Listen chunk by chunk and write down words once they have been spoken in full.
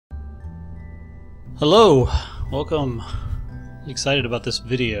Hello, welcome. Excited about this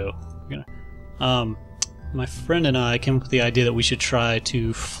video. My friend and I came up with the idea that we should try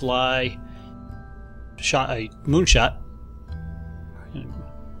to fly a moonshot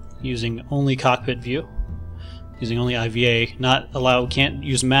using only cockpit view, using only IVA. Can't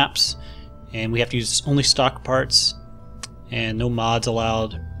use maps, and we have to use only stock parts, and no mods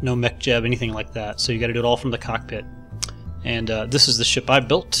allowed, no mech jeb, anything like that. So you got to do it all from the cockpit. And this is the ship I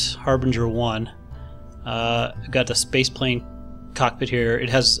built, Harbinger 1. I've got the space plane cockpit here. It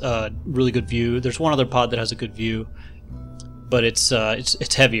has a really good view. There's one other pod that has a good view, but it's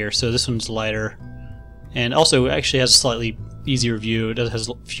heavier, so this one's lighter, and also actually has a slightly easier view. It has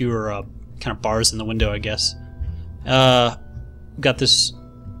fewer kind of bars in the window, I guess. Got this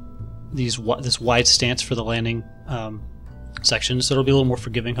wide stance for the landing section, so it'll be a little more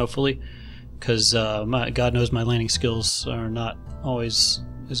forgiving, hopefully, because God knows my landing skills are not always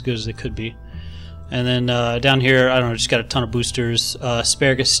as good as they could be. And then down here, I don't know, just got a ton of boosters,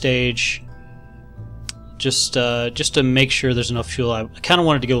 asparagus stage, just to make sure there's enough fuel. I kind of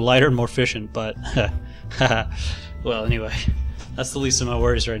wanted to go lighter and more efficient, but well, anyway, that's the least of my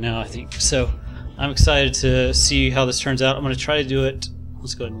worries right now, I think. So I'm excited to see how this turns out. I'm going to try to do it.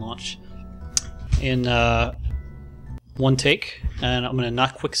 Let's go ahead and launch in one take, and I'm going to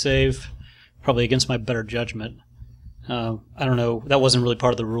not quick save, probably against my better judgment. I don't know. That wasn't really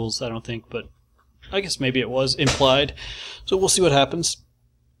part of the rules, I don't think, but I guess maybe it was implied, so we'll see what happens.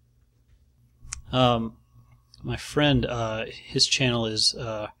 My friend, his channel is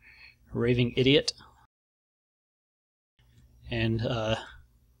Raving Idiot, and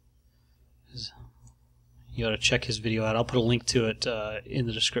you ought to check his video out. I'll put a link to it in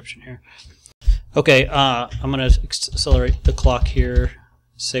the description here. Okay, I'm going to accelerate the clock here,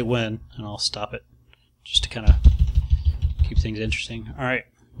 say when, and I'll stop it, just to kind of keep things interesting. All right.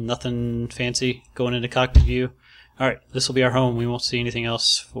 Nothing fancy going into cockpit view. Alright, this will be our home. We won't see anything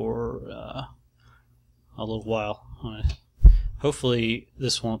else for a little while. Hopefully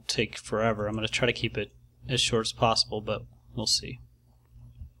this won't take forever. I'm going to try to keep it as short as possible, but we'll see.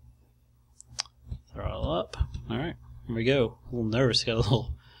 Throttle up. Alright, here we go. A little nervous. Got a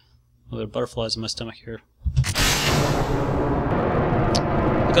little bit of butterflies in my stomach here.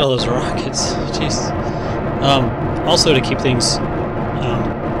 Look at all those rockets. Jeez. Also, to keep things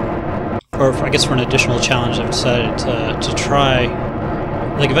or I guess for an additional challenge, I've decided to try,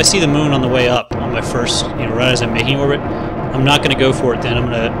 like if I see the moon on the way up on my first, right as I'm making orbit, I'm not going to go for it then. I'm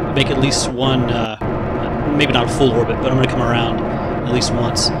going to make at least one, maybe not full orbit, but I'm going to come around at least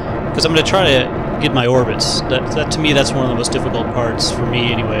once, because I'm going to try to get my orbits. That to me, that's one of the most difficult parts for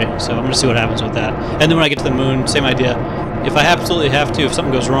me anyway, so I'm going to see what happens with that. And then when I get to the moon, same idea. If I absolutely have to, if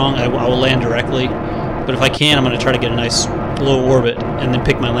something goes wrong, I will land directly. But if I can, I'm going to try to get a nice low orbit and then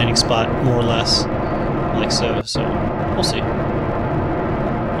pick my landing spot more or less, like so. So we'll see.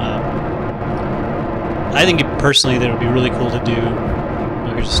 I think personally that it would be really cool to do.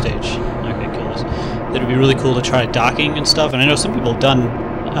 Oh, here's a stage. Okay, kill this. That it would be really cool to try docking and stuff. And I know some people have done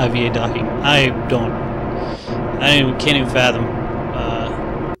IVA docking. I don't. Can't even fathom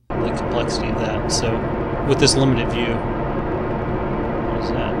the complexity of that. So with this limited view, what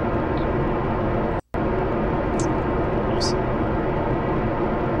is that?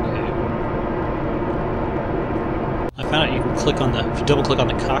 I found out you can click on if you double click on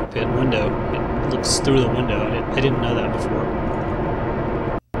the cockpit window, it looks through the window. I didn't know that before.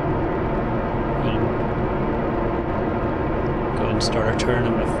 I'm going to go ahead and start our turn.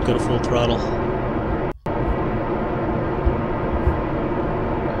 I'm going to go to full throttle.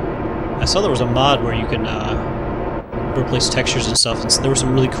 I saw there was a mod where you can replace textures and stuff, and there were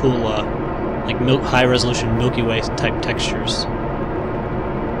some really cool like high resolution Milky Way type textures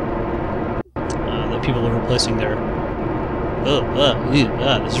that people were replacing their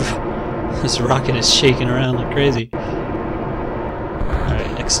this rocket is shaking around like crazy.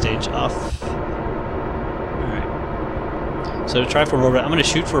 Alright, next stage off. Alright. So to try for an orbit, I'm going to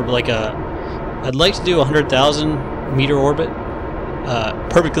shoot for like I'd like to do 100,000 meter orbit.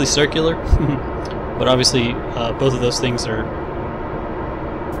 Perfectly circular. But obviously both of those things are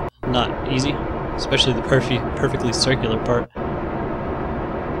not easy. Especially the perfectly circular part.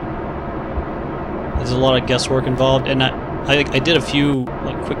 There's a lot of guesswork involved, and I did a few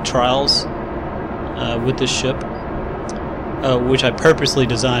quick trials with this ship, which I purposely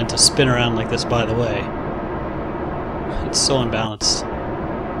designed to spin around like this, by the way. It's so unbalanced.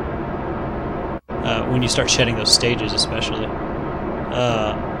 When you start shedding those stages, especially.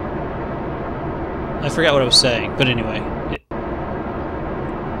 I forgot what I was saying, but anyway.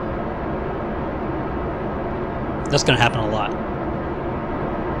 That's going to happen a lot.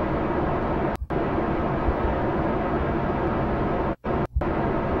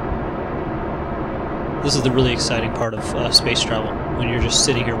 This is the really exciting part of space travel, when you're just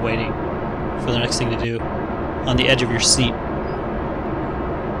sitting here waiting for the next thing to do, on the edge of your seat.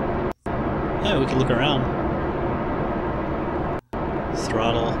 Yeah, we can look around.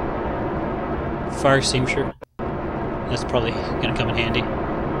 Throttle. Fire extinguisher. That's probably going to come in handy.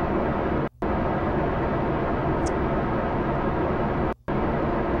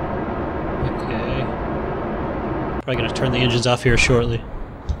 Okay. Probably going to turn the engines off here shortly.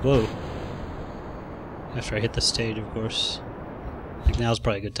 Whoa. After I hit the stage, of course. I think now's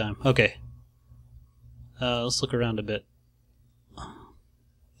probably a good time. Okay. Let's look around a bit.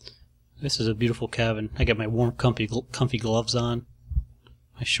 This is a beautiful cabin. I got my warm, comfy gloves on.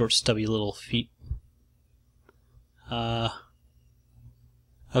 My short, stubby little feet.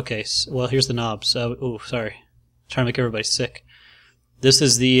 Okay, so, well, here's the knobs. Oh, sorry. Trying to make everybody sick. This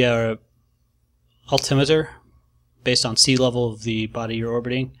is the altimeter, based on sea level of the body you're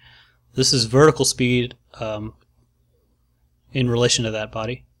orbiting. This is vertical speed in relation to that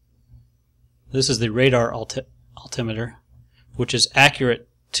body. This is the radar altimeter, which is accurate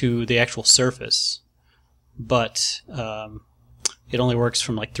to the actual surface, but it only works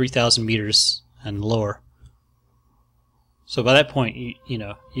from like 3,000 meters and lower. So by that point, you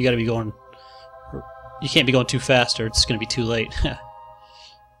know, you got to be going. You can't be going too fast, or it's going to be too late.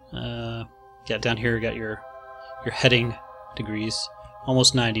 Yeah, down here you got your heading degrees,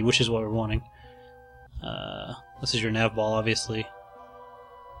 almost 90, which is what we're wanting. This is your nav ball, obviously.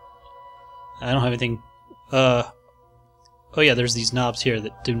 I don't have anything. Oh yeah, there's these knobs here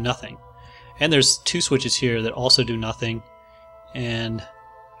that do nothing, and there's two switches here that also do nothing, and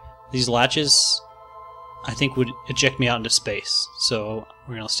these latches, I think, would eject me out into space, so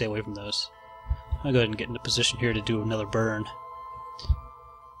we're gonna stay away from those. I'll go ahead and get into position here to do another burn.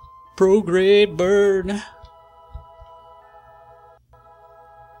 Prograde burn.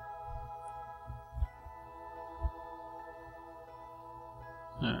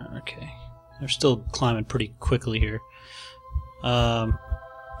 Okay, they're still climbing pretty quickly here,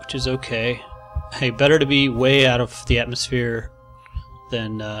 which is okay. Hey, better to be way out of the atmosphere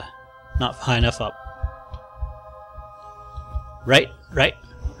than not high enough up. Right.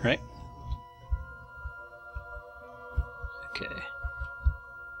 Okay.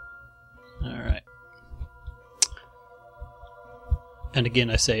 Alright. And again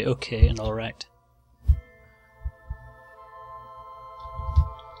I say okay and alright.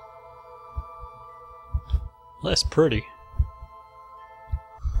 Well, that's pretty.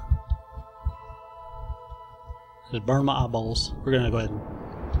 Just burn my eyeballs. We're gonna go ahead and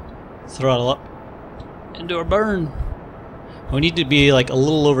throttle up and do a burn. We need to be like a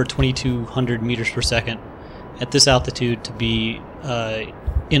little over 2,200 meters per second at this altitude to be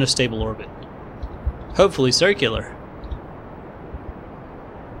in a stable orbit. Hopefully circular.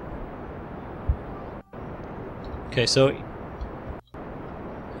 Okay, so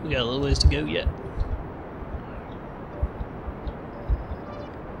we got a little ways to go yet.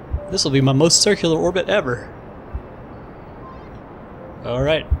 This will be my most circular orbit ever.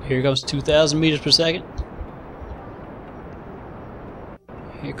 Alright, here comes 2,000 meters per second.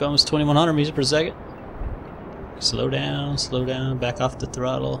 Here comes 2,100 meters per second. Slow down, back off the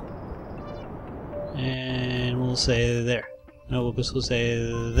throttle. And we'll say there. No, we'll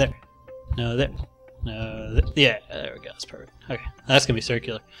say there. No, there. No, there. Yeah, there we go, that's perfect. Okay, that's gonna be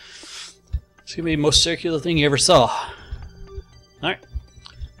circular. It's gonna be the most circular thing you ever saw. Alright.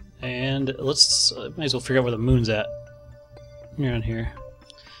 And let's, might as well figure out where the moon's at. Around here.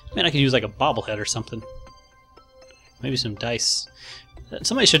 Man, I could use like a bobblehead or something. Maybe some dice.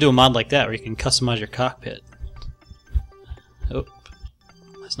 Somebody should do a mod like that where you can customize your cockpit. Oh,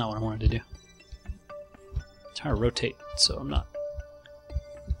 that's not what I wanted to do. I'm trying to rotate, so I'm not.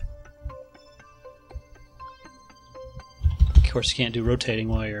 Of course, you can't do rotating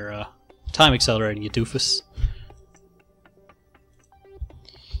while you're time accelerating, you doofus.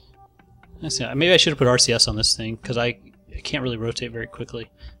 Let's see, maybe I should have put RCS on this thing, because I can't really rotate very quickly.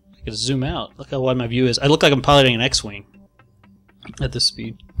 I can zoom out. Look how wide my view is. I look like I'm piloting an X-Wing at this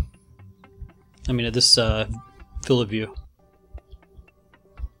speed. I mean, at this field of view.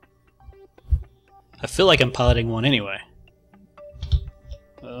 I feel like I'm piloting one anyway.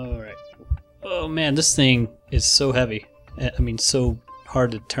 Alright. Oh man, this thing is so heavy. I mean, so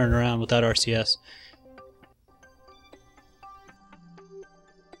hard to turn around without RCS.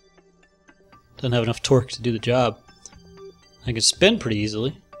 Doesn't have enough torque to do the job. I can spin pretty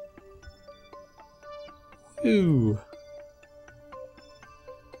easily. Ooh.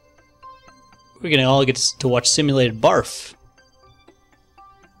 We're gonna all get to watch simulated barf.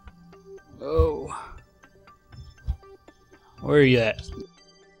 Oh. Where are you at?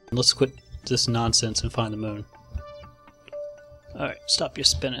 Let's quit this nonsense and find the moon. Alright, stop your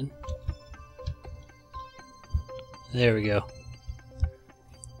spinning. There we go.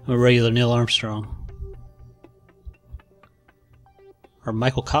 I'm a regular Neil Armstrong. Or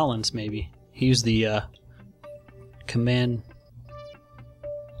Michael Collins, maybe. He used the command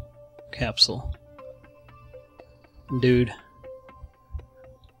capsule. Dude.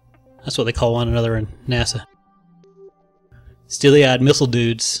 That's what they call one another in NASA. Steely-eyed missile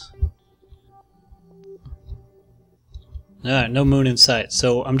dudes. Alright, no moon in sight.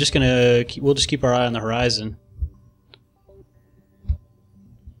 So I'm just gonna... we'll just keep our eye on the horizon.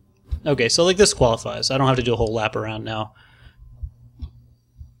 Okay, so like this qualifies. I don't have to do a whole lap around now.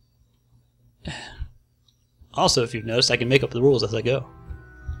 Also, if you've noticed, I can make up the rules as I go.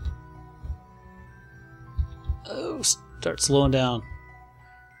 Oh, start slowing down.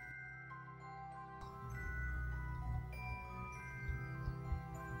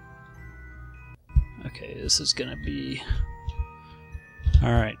 Okay, this is gonna be...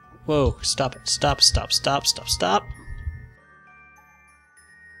 Alright. Whoa, stop it. Stop, stop, stop, stop, stop.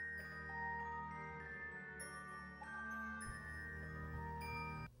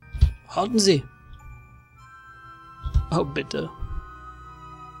 Halten Sie. Oh, bitte.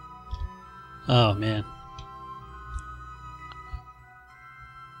 Oh, man.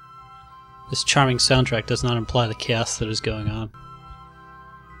 This charming soundtrack does not imply the chaos that is going on.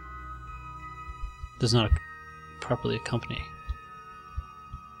 Does not properly accompany.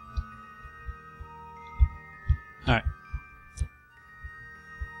 Alright.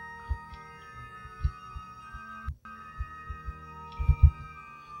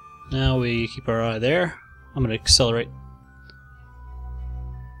 Now we keep our eye there. I'm going to accelerate.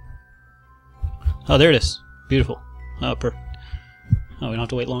 Oh, there it is. Beautiful. Oh, perfect. Oh, we don't have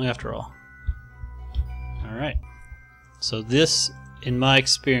to wait long after all. Alright. So this, in my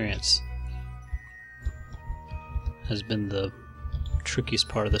experience, has been the trickiest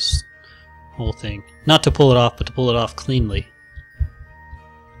part of this whole thing. Not to pull it off, but to pull it off cleanly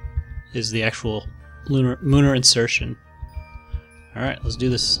is the actual lunar insertion. Alright, let's do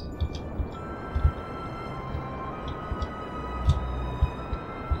this.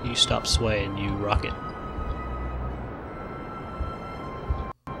 You stop swaying, you rocket.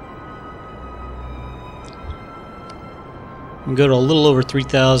 I'm going to go to a little over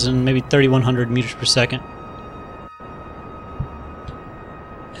 3,000, maybe 3,100 meters per second.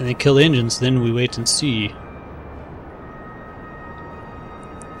 And then kill the engines, then we wait and see.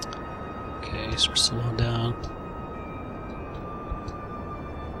 Okay, so we're slowing down.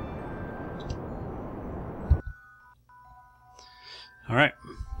 Alright.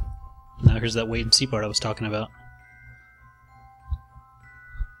 Now here's that wait and see part I was talking about.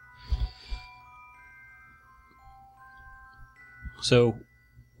 So,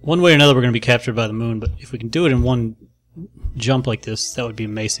 one way or another we're going to be captured by the moon, but if we can do it in one jump like this, that would be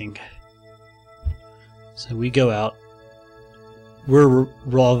amazing. So we go out. We're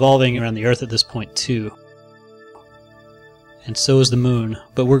revolving around the Earth at this point too. And so is the moon,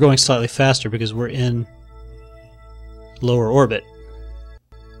 but we're going slightly faster because we're in lower orbit.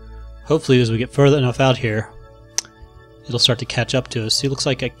 Hopefully as we get further enough out here, it'll start to catch up to us. See, it looks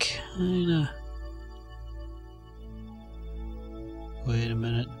like I kinda... Wait a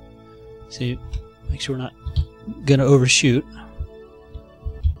minute. See, make sure we're not gonna overshoot.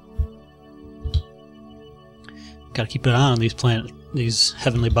 Gotta keep an eye on these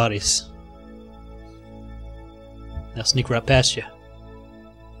heavenly bodies. They'll sneak right past you.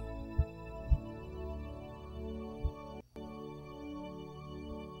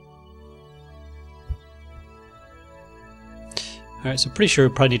 Alright, so pretty sure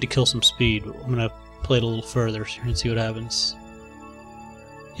we probably need to kill some speed, but I'm gonna play it a little further and see what happens.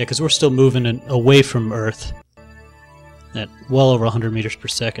 Yeah, because we're still moving away from Earth at well over 100 meters per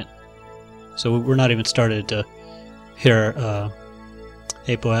second. So we're not even started to hit our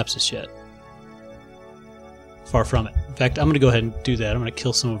apoapsis yet. Far from it. In fact, I'm going to go ahead and do that. I'm going to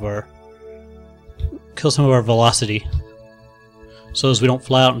kill some of our velocity, so as we don't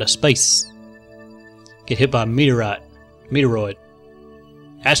fly out into space, get hit by a meteoroid,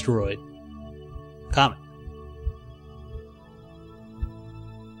 asteroid, comet.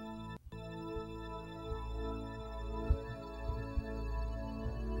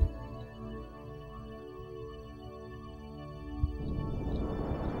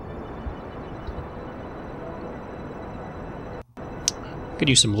 Could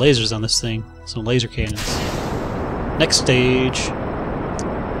use some lasers on this thing, some laser cannons. Next stage.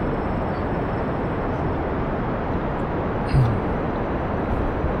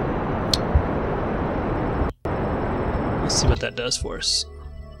 Let's see what that does for us.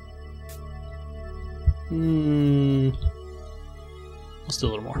 Let's do a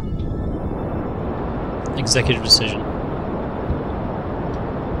little more. Executive decision.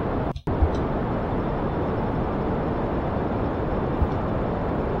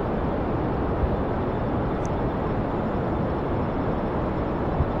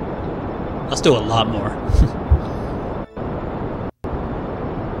 Let's do a lot more.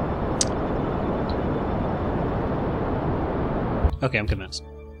 Okay, I'm convinced.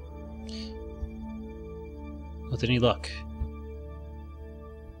 With any luck,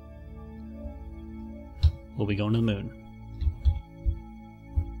 we'll be going to the moon.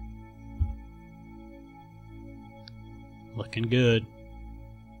 Looking good.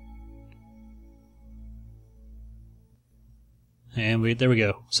 And there we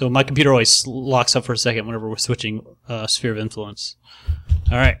go. So my computer always locks up for a second whenever we're switching sphere of influence.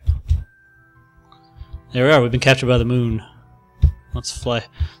 Alright. There we are. We've been captured by the moon. Let's fly.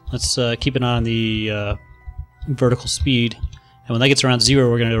 Let's keep an eye on the vertical speed. And when that gets around 0,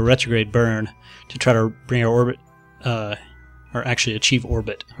 we're going to do a retrograde burn to try to bring our orbit, or actually achieve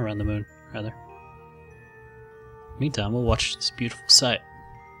orbit around the moon, rather. Meantime, we'll watch this beautiful sight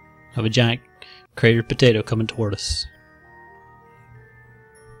of a giant cratered potato coming toward us.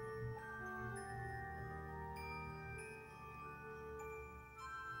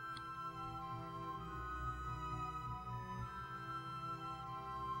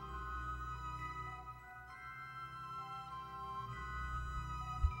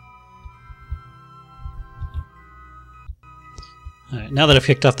 Alright, now that I've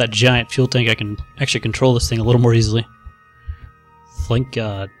kicked off that giant fuel tank, I can actually control this thing a little more easily. Thank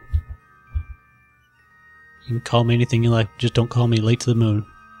God. You can call me anything you like, just don't call me late to the moon.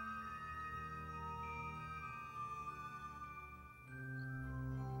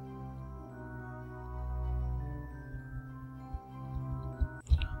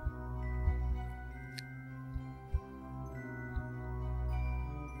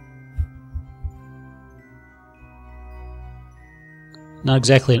 Not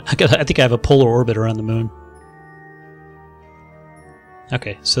exactly. I think I have a polar orbit around the moon.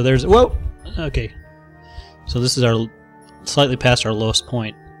 Okay, so there's... Whoa! Okay. So this is our... slightly past our lowest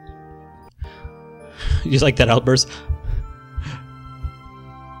point. You like that outburst?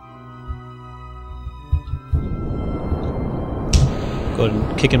 Go ahead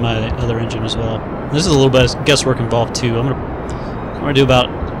and kick in my other engine as well. This is a little bit of guesswork involved too. I'm gonna do about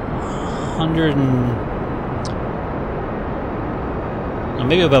 100 and...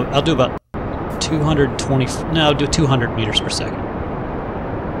 maybe about, I'll do about 220, no, I'll do 200 meters per second.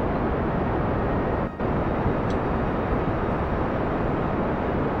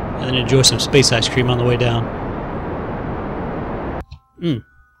 And then enjoy some space ice cream on the way down.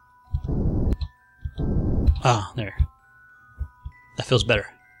 Ah, there. That feels better.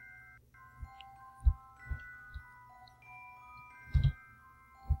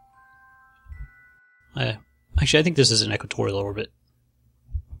 Actually, I think this is an equatorial orbit.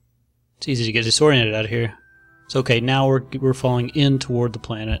 It's easy to get disoriented out of here. It's okay, now we're falling in toward the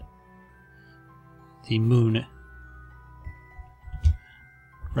planet. The moon.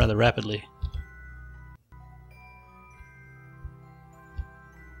 Rather rapidly.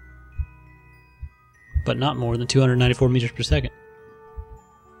 But not more than 294 meters per second.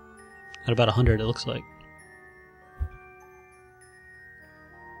 At about 100 it looks like.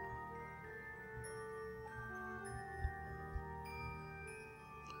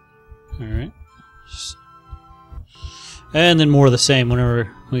 Alright. And then more of the same. Whenever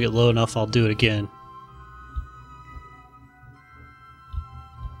we get low enough, I'll do it again.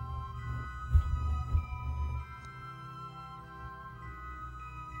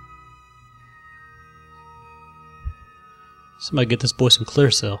 Somebody get this boy some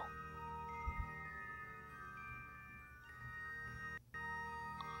clear cell.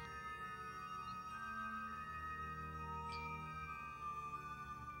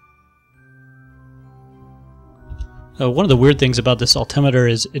 One of the weird things about this altimeter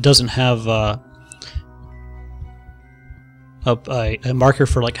is it doesn't have a marker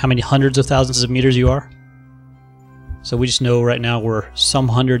for like how many hundreds of thousands of meters you are. So we just know right now we're some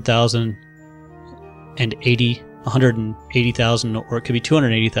 180,000, or it could be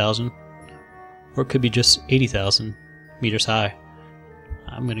 280,000, or it could be just 80,000 meters high.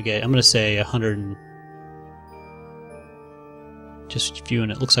 I'm gonna say 100 and just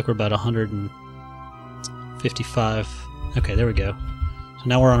viewing it looks like we're about 155. Okay, there we go. So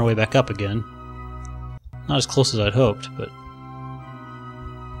now we're on our way back up again. Not as close as I'd hoped, but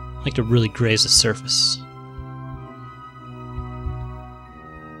I like to really graze the surface.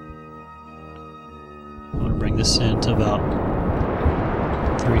 I want to bring this in to about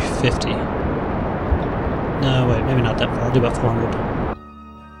 350. No, wait, maybe not that far. I'll do about 400.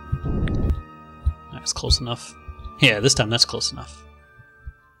 That's close enough. Yeah, this time that's close enough.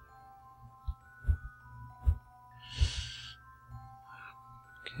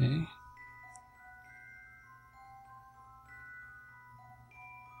 Okay.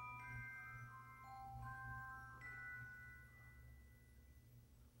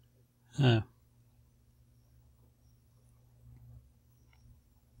 Oh.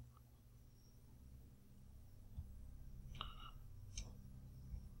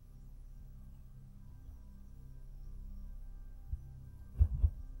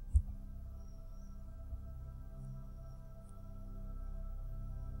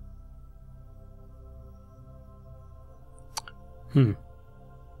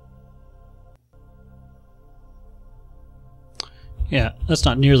 Yeah, that's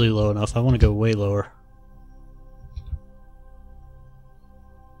not nearly low enough. I want to go way lower.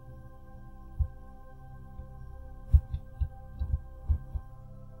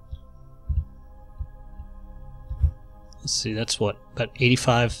 Let's see, that's what, about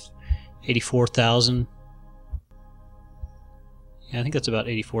 84,000? Yeah, I think that's about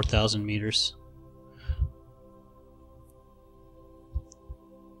 84,000 meters.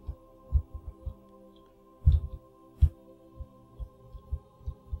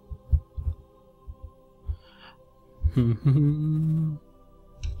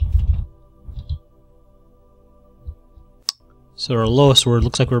 So our lowest word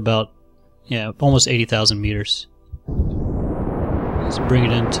looks like we're about, yeah, almost 80,000 meters. Let's bring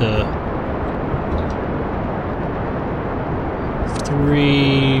it into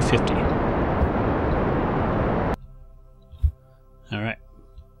 350. Alright.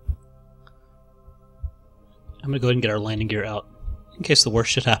 I'm going to go ahead and get our landing gear out in case the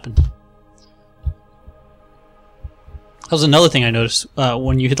worst should happen. That was another thing I noticed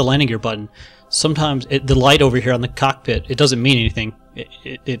when you hit the landing gear button. Sometimes the light over here on the cockpit, it doesn't mean anything.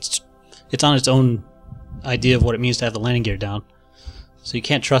 It's on its own idea of what it means to have the landing gear down. So you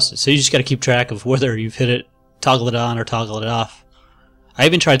can't trust it. So you just got to keep track of whether you've hit it, toggle it on or toggle it off. I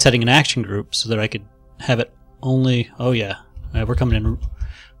even tried setting an action group so that I could have it only... Oh yeah, we're coming in.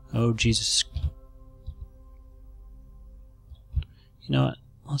 Oh Jesus. You know what?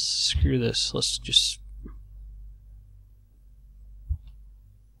 Let's screw this. Let's just...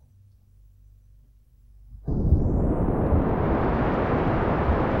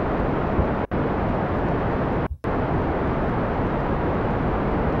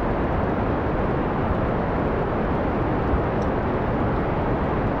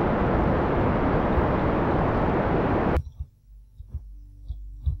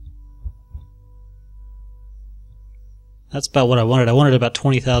 That's about what I wanted. I wanted about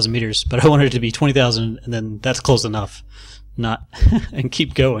 20,000 meters, but I wanted it to be 20,000, and then that's close enough. Not and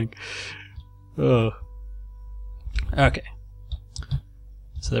keep going. Oh. Okay.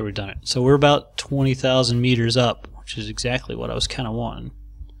 So there we've done it. So we're about 20,000 meters up, which is exactly what I was kind of wanting.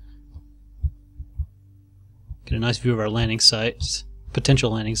 Get a nice view of our landing sites,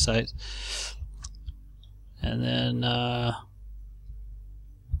 potential landing sites, and then.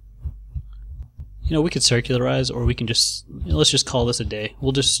 You know, we could circularize, or we can just, you know, let's just call this a day.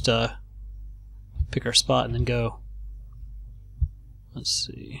 We'll just pick our spot and then go. Let's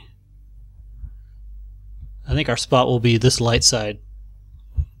see. I think our spot will be this light side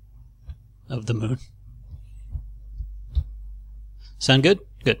of the moon. Sound good?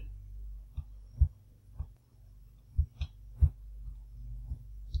 Good.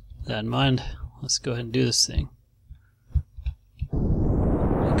 With that in mind, let's go ahead and do this thing.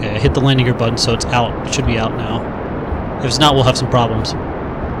 Okay, I hit the landing gear button, so it's out. It should be out now. If it's not, we'll have some problems.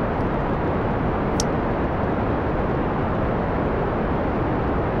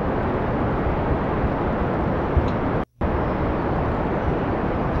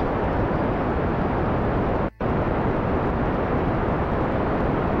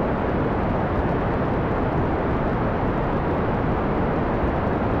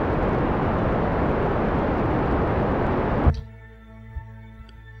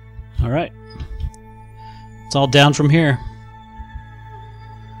 Alright. It's all down from here.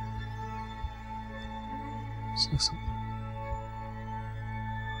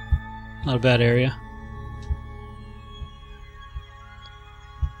 Not a bad area.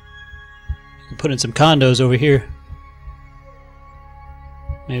 You can put in some condos over here.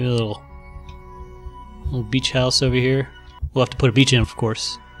 Maybe a little beach house over here. We'll have to put a beach in, of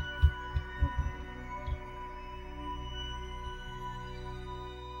course.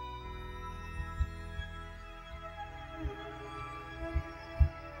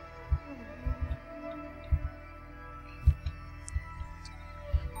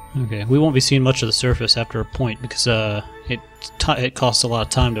 Okay, we won't be seeing much of the surface after a point because it costs a lot of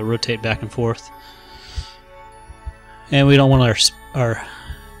time to rotate back and forth, and we don't want our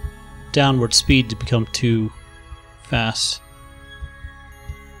downward speed to become too fast.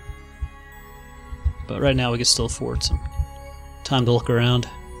 But right now we can still afford some time to look around.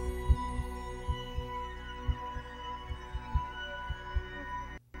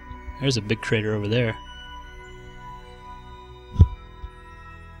 There's a big crater over there.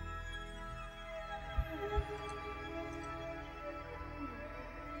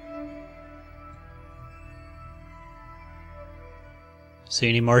 See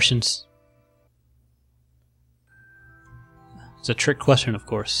any Martians? It's a trick question, of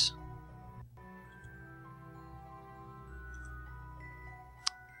course.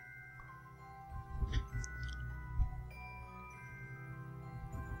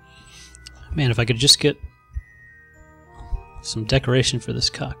 Man, if I could just get some decoration for this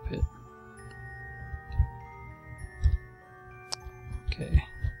cockpit. Okay.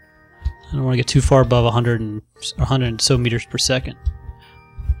 I don't want to get too far above 100 and so meters per second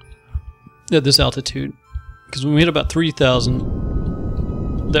at this altitude, because when we hit about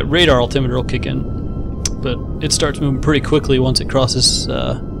 3,000, that radar altimeter will kick in, but it starts moving pretty quickly once it crosses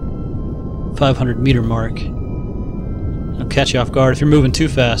 500 meter mark. It'll catch you off guard if you're moving too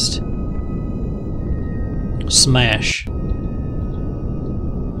fast. Smash.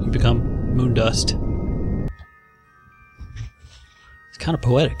 You become moon dust. It's kind of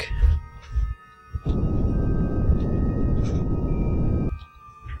poetic.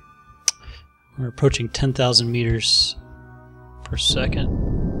 We're approaching 10,000 meters per second.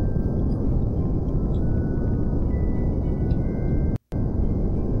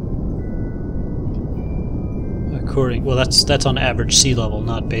 Well, that's on average sea level,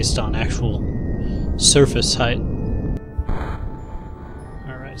 not based on actual surface height.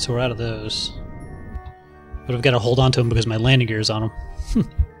 Alright, so we're out of those. But I've got to hold on to them because my landing gear is on them.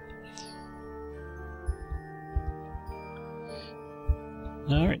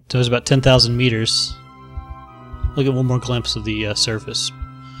 Alright, so it's about 10,000 meters. We'll get one more glimpse of the surface.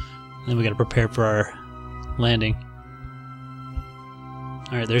 Then we got to prepare for our landing.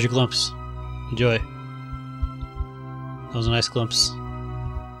 Alright, there's your glimpse. Enjoy. That was a nice glimpse.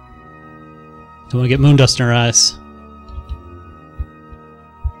 Don't want to get moon dust in our eyes.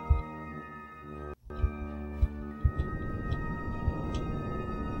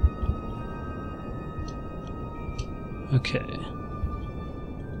 Okay.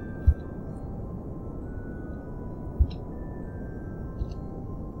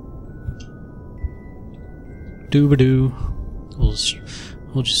 Doo-ba-doo. We'll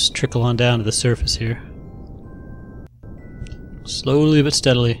just trickle on down to the surface here. Slowly but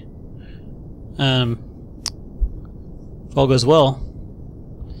steadily. If all goes well,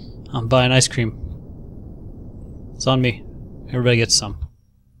 I'm buying ice cream. It's on me. Everybody gets some.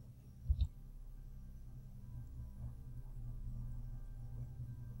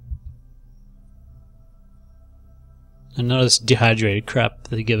 And none of this dehydrated crap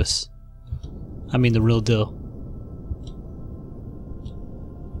that they give us. I mean the real deal.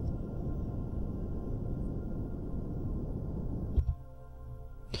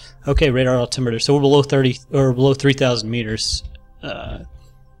 Okay, radar altimeter. So we're below 3,000 meters. Like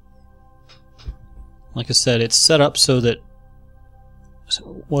I said, it's set up so that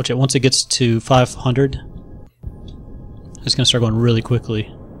watch it. Once it gets to 500, it's going to start going really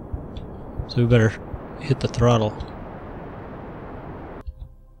quickly. So we better hit the throttle.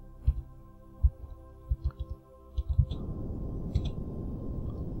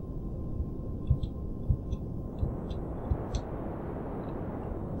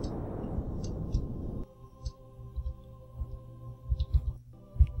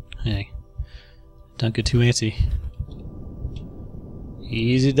 Hey, don't get too antsy.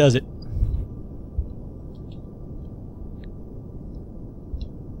 Easy does it.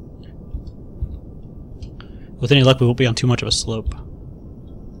 With any luck, we won't be on too much of a slope.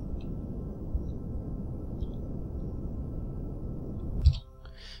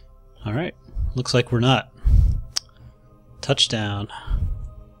 Alright, looks like we're not. Touchdown.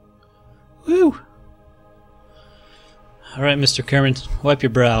 Woo! Alright, Mr. Kerman, wipe your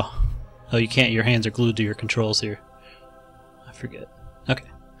brow. Oh, you can't. Your hands are glued to your controls here. I forget. Okay.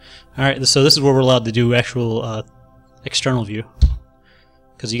 Alright, so this is where we're allowed to do actual external view.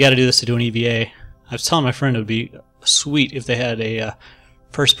 Because you got to do this to do an EVA. I was telling my friend it would be sweet if they had a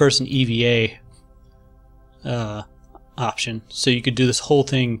first-person EVA option. So you could do this whole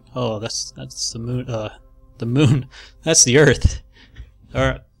thing. Oh, that's the moon. The moon. That's the Earth.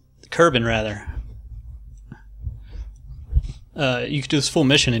 Or the Kerbin, rather. You could do this full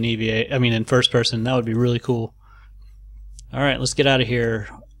mission in EVA. I mean, in first person. That would be really cool. All right, let's get out of here.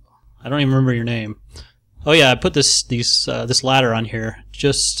 I don't even remember your name. Oh yeah, I put this ladder on here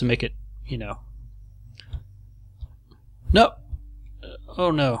just to make it, you know. No.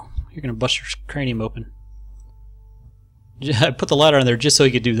 Oh no, you're gonna bust your cranium open. I put the ladder on there just so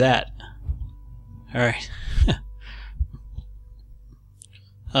he could do that. All right.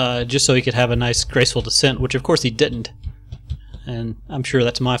 Just so he could have a nice, graceful descent, which of course he didn't. And I'm sure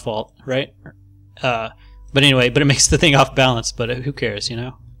that's my fault, right? But anyway, it makes the thing off balance, but who cares, you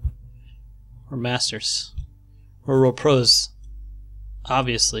know? We're masters. We're real pros,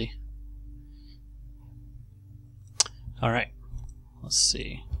 obviously. Alright, let's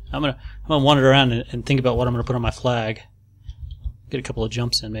see. I'm gonna wander around and think about what I'm gonna put on my flag. Get a couple of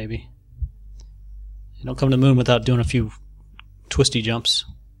jumps in, maybe. You don't come to the moon without doing a few twisty jumps.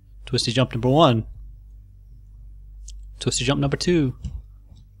 Twisty jump number 1. Twisty jump number 2.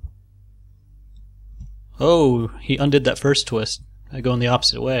 Oh, he undid that first twist. I go in the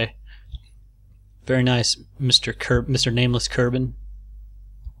opposite way. Very nice, Mr. Nameless Kerbin.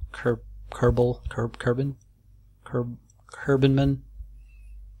 Kerbinman.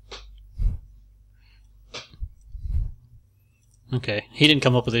 Okay, he didn't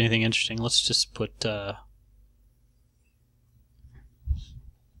come up with anything interesting. Let's just put oh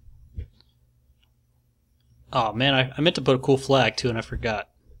man, I meant to put a cool flag too and I forgot.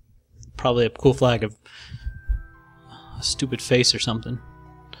 Probably a cool flag of a stupid face or something.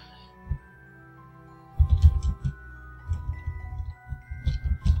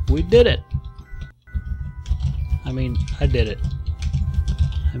 We did it! I mean, I did it.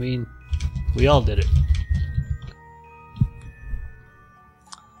 I mean, we all did it.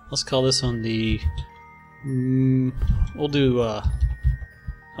 Let's call this one the... we'll do...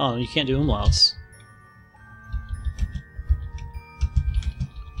 oh, you can't do umlauts.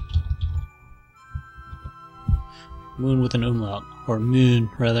 Moon with an umlaut. Or moon,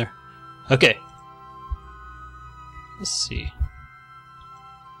 rather. Okay. Let's see.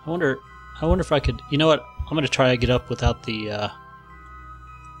 I wonder if I could... You know what? I'm gonna try to get up without the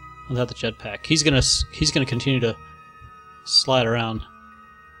jetpack. He's gonna continue to slide around.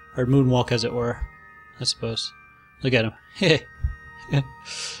 Or moonwalk, as it were, I suppose. Look at him. Hey,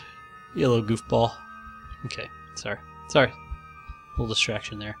 you little goofball. Okay, sorry. A little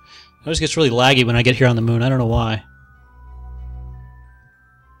distraction there. It always gets really laggy when I get here on the moon. I don't know why.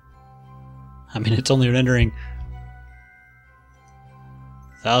 I mean, it's only rendering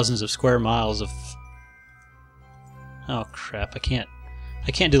thousands of square miles of... Oh crap! I can't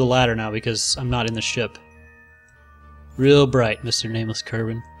do the ladder now because I'm not in the ship. Real bright, Mr. Nameless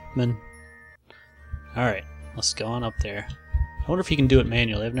Kerbin. Alright, let's go on up there. I wonder if you can do it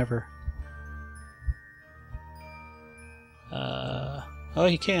manually. I've never... oh,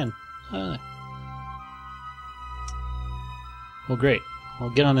 you can. Well, great. Well,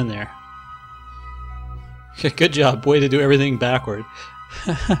 get on in there. Good job. Way to do everything backward.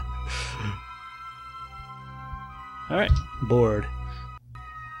 Alright, bored.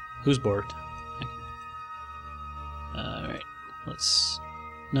 Who's bored? Alright, let's...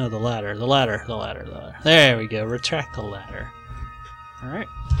 No, the ladder. There we go. Retract the ladder. Alright.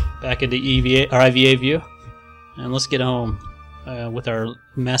 Back into EVA or IVA view. And let's get home with our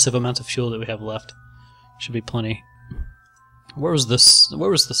massive amounts of fuel that we have left. Should be plenty. Where was this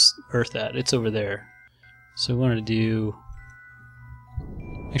Earth at? It's over there. So we wanted to do...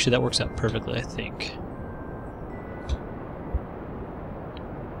 Actually, that works out perfectly, I think.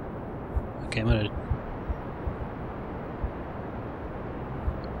 Okay, I'm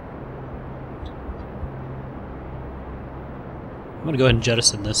gonna go ahead and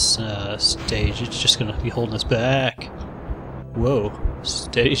jettison this stage. It's just gonna be holding us back. Whoa,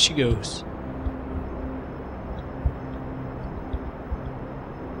 steady she goes.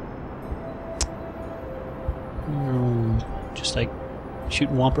 Just like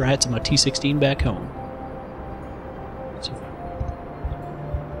shooting womper hats at my T-16 back home. So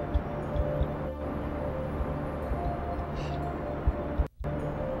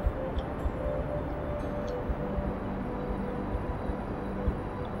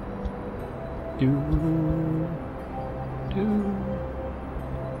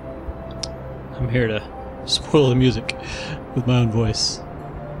I'm here to spoil the music with my own voice.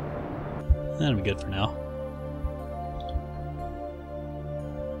 That'll be good for now.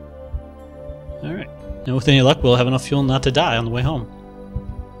 Alright. And with any luck, we'll have enough fuel not to die on the way home.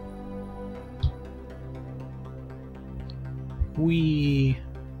 Whee!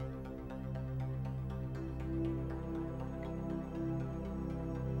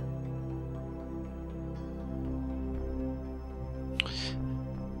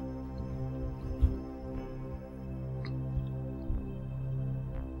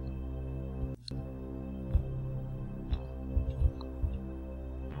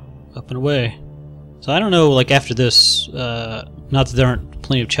 Up and away. So I don't know, like after this, not that there aren't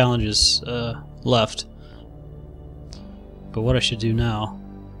plenty of challenges left, but what I should do now.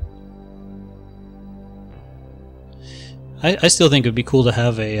 I still think it would be cool to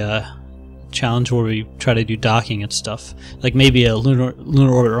have a challenge where we try to do docking and stuff. Like maybe a lunar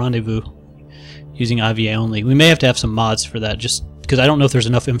orbit rendezvous using IVA only. We may have to have some mods for that, just because I don't know if there's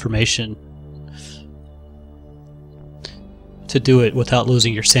enough information to do it without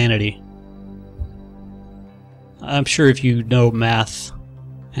losing your sanity. I'm sure if you know math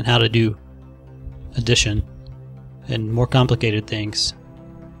and how to do addition and more complicated things,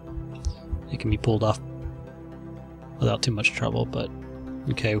 it can be pulled off without too much trouble. But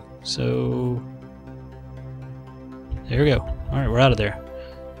okay, so there we go. Alright, we're out of there.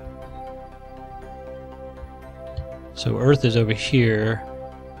 So Earth is over here.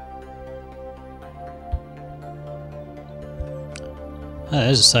 Ah,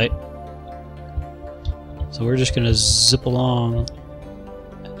 there's a site. So we're just gonna zip along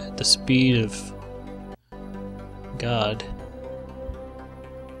at the speed of God.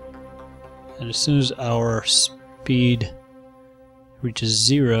 And as soon as our speed reaches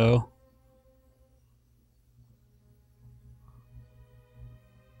 0,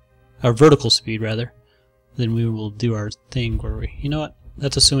 our vertical speed rather, then we will do our thing where we, you know what,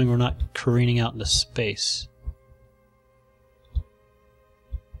 that's assuming we're not careening out into space.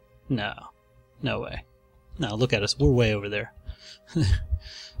 No, no way. No, look at us, we're way over there.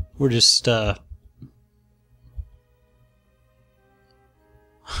 We're just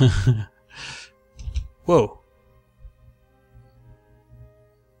whoa.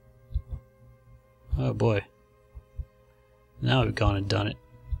 Oh boy. Now we've gone and done it.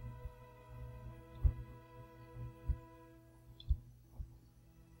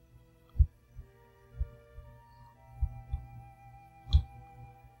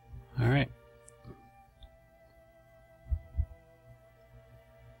 All right.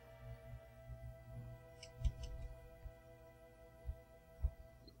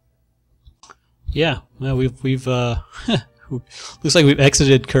 Yeah, well, we've looks like we've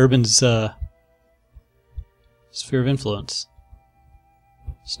exited Kerbin's sphere of influence.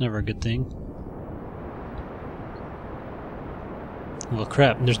 It's never a good thing. Well,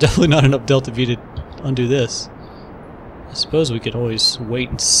 crap, there's definitely not enough delta V to undo this. I suppose we could always wait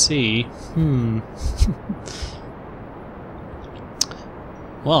and see.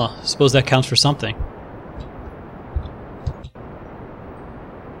 Well, I suppose that counts for something.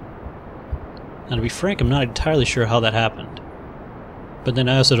 Now, to be frank, I'm not entirely sure how that happened. But then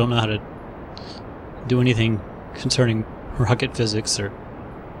I also don't know how to do anything concerning rocket physics or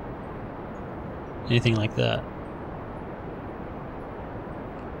anything like that.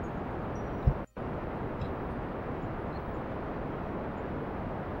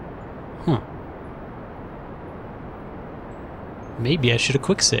 Huh. Maybe I should have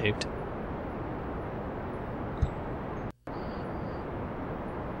quick-saved.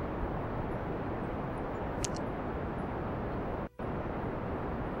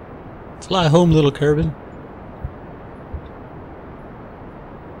 Fly home, little Kerbin.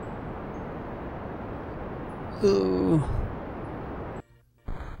 Oh.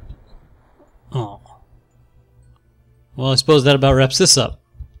 Oh. Well, I suppose that about wraps this up.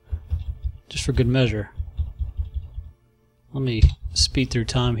 Just for good measure. Let me speed through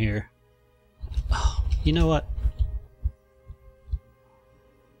time here. Oh, you know what?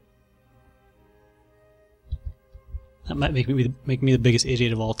 That might make me the biggest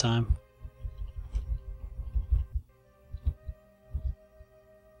idiot of all time.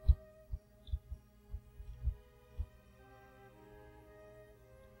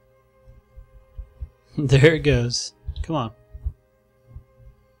 There it goes. Come on.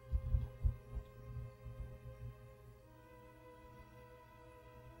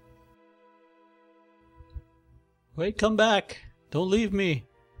 Wait, come back. Don't leave me.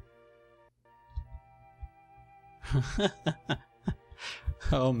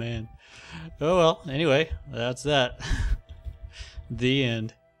 Oh man. Oh well, anyway, that's that. The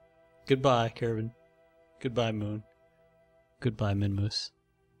end. Goodbye, Kerbin. Goodbye, Moon. Goodbye, Minmoose.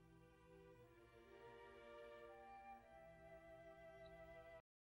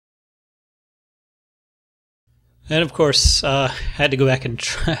 And of course, had to go back and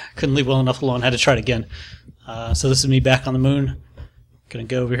try. Couldn't leave well enough alone. Had to try it again. So this is me back on the moon. Gonna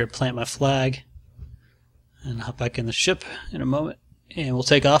go over here, plant my flag, and hop back in the ship in a moment, and we'll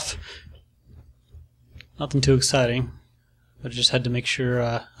take off. Nothing too exciting, but I just had to make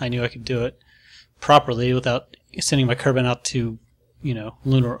sure I knew I could do it properly without sending my Kerbin out to, you know,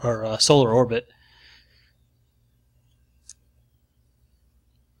 lunar or solar orbit.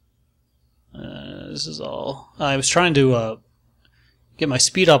 This is all. I was trying to get my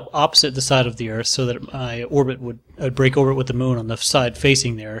speed up opposite the side of the Earth so that my orbit would break orbit with the Moon on the side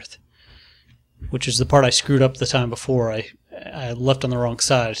facing the Earth, which is the part I screwed up the time before. I left on the wrong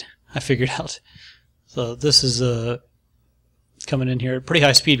side. I figured out. So this is coming in here at pretty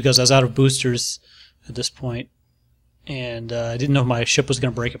high speed because I was out of boosters at this point, and I didn't know if my ship was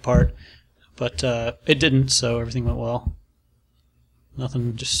going to break apart, but it didn't, so everything went well.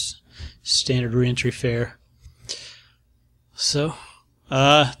 Nothing, just standard reentry fare. So,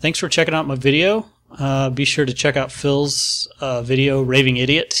 thanks for checking out my video. Be sure to check out Phil's video, Raving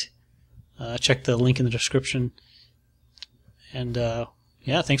Idiot. Check the link in the description. And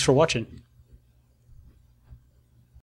yeah, thanks for watching.